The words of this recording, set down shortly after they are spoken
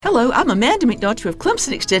Hello, I'm Amanda McNulty of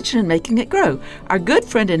Clemson Extension and Making It Grow. Our good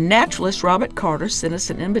friend and naturalist Robert Carter sent us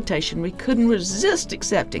an invitation we couldn't resist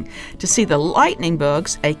accepting to see the lightning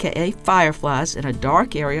bugs, aka fireflies, in a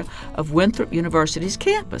dark area of Winthrop University's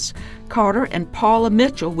campus. Carter and Paula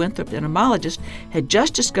Mitchell, Winthrop entomologist, had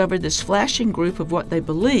just discovered this flashing group of what they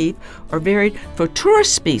believe are varied Photura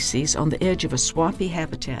species on the edge of a swampy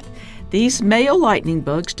habitat. These male lightning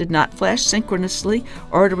bugs did not flash synchronously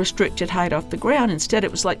or at a restricted height off the ground. Instead,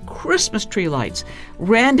 it was like Christmas tree lights,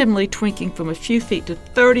 randomly twinking from a few feet to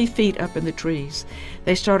 30 feet up in the trees.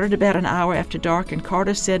 They started about an hour after dark, and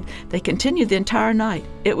Carter said they continued the entire night.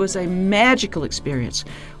 It was a magical experience.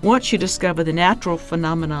 Once you discover the natural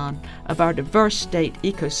phenomenon of our diverse state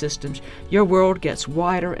ecosystems, your world gets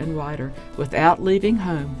wider and wider without leaving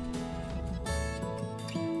home.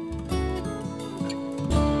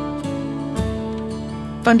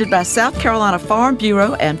 Funded by South Carolina Farm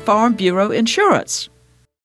Bureau and Farm Bureau Insurance.